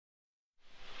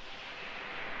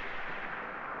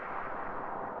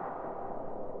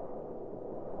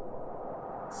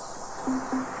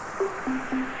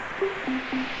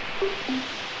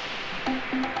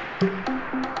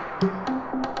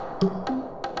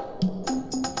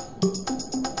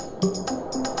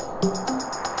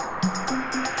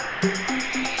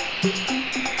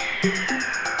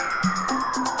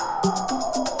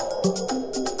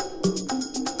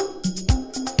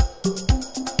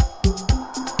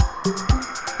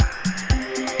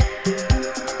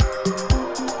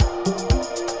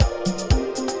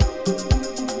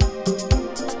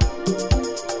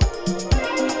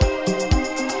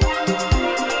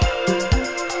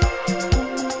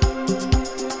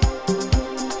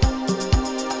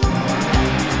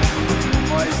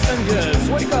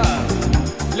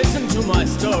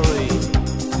story,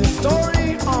 the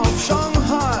story of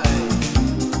Shanghai.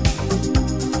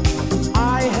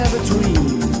 I have a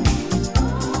dream.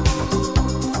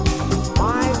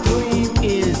 My dream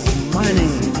is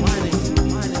money.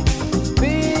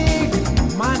 Big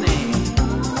money.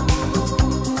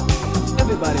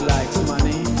 Everybody likes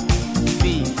money.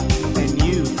 Me and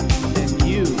you and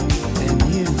you and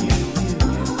you.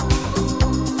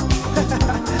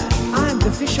 I'm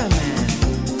the fisherman.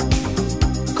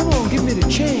 Come on, give me the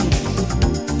chance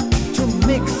to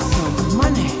make some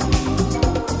money.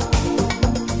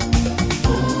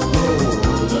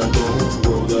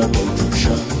 Roll that boat to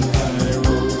Shanghai.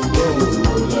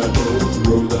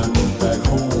 Roll that boat back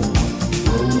home.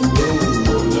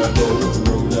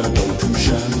 Roll that boat to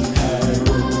Shanghai.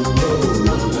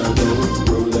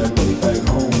 Roll that boat back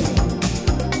home.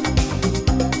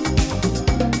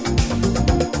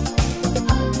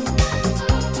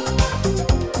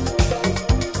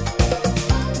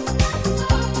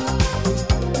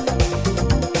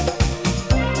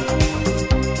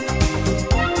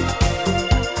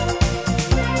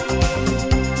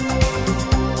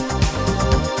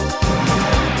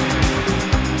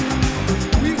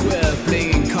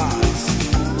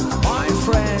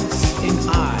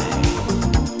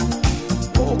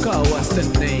 What's the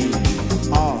name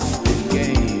of the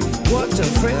game? What a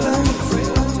thrill!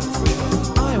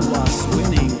 I was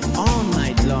winning all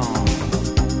night long.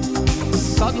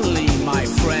 Suddenly my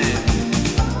friend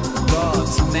got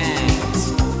mad.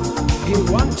 He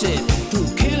wanted to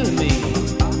kill me,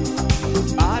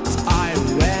 but I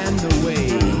ran away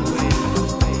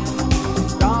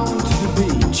down to the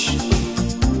beach.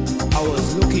 I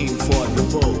was looking for the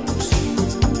boat.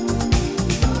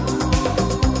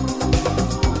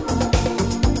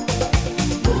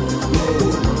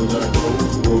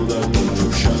 Roll that boat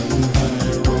to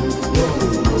Shanghai. Roll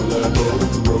that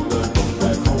boat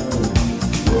back home.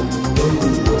 Roll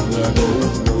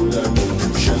that boat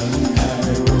to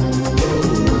Shanghai. Roll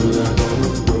that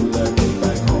boat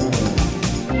back home.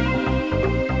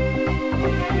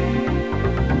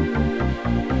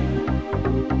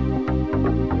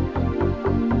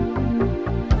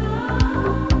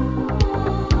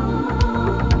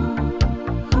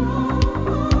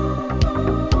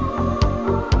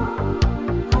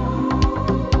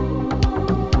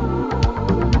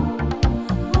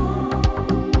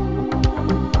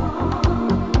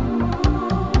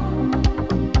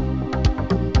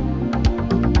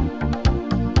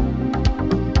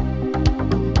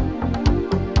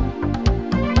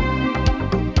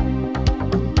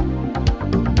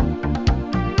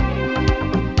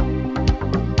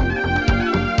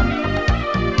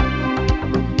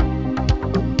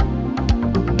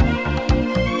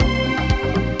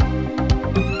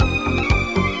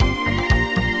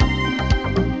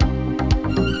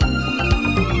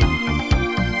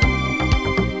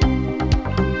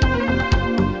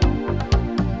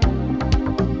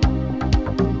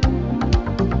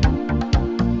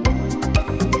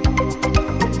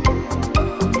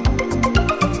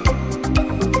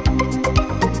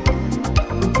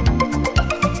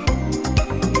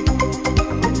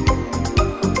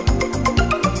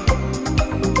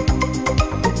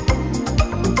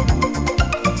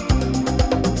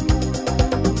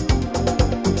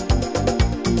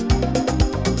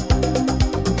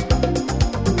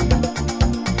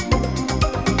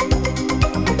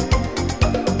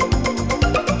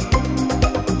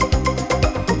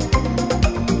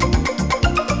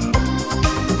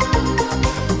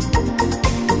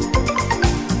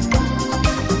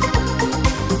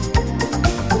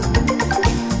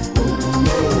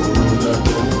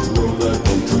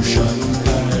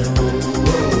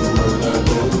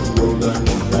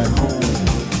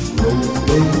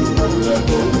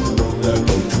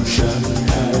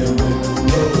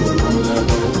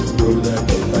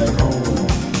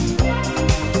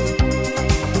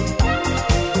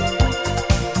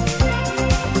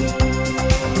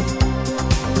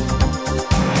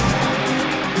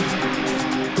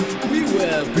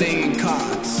 Playing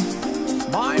cards,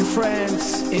 my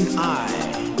friends and I.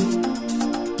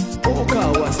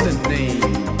 Poker was the name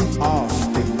of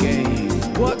the game.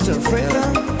 What a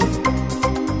thrill!